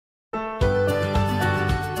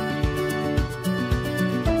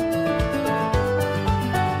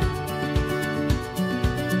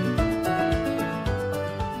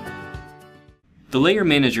The Layer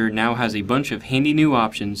Manager now has a bunch of handy new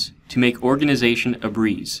options to make organization a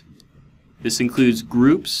breeze. This includes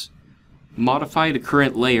groups, modify the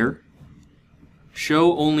current layer,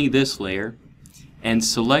 show only this layer, and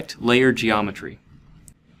select layer geometry.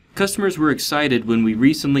 Customers were excited when we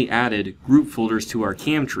recently added group folders to our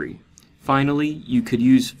CAM tree. Finally, you could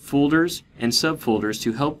use folders and subfolders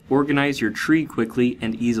to help organize your tree quickly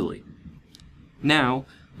and easily. Now,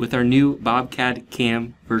 with our new BobCAD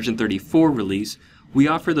CAM version 34 release, we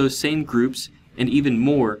offer those same groups and even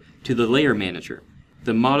more to the Layer Manager.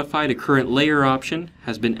 The Modify to Current Layer option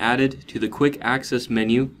has been added to the Quick Access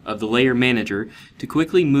menu of the Layer Manager to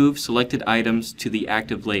quickly move selected items to the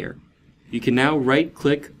active layer. You can now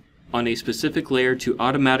right-click on a specific layer to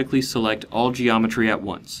automatically select all geometry at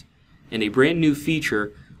once. And a brand new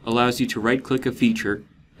feature allows you to right-click a feature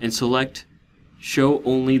and select Show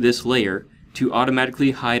Only This Layer to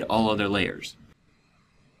automatically hide all other layers.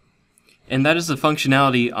 And that is the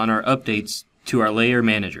functionality on our updates to our Layer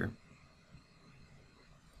Manager.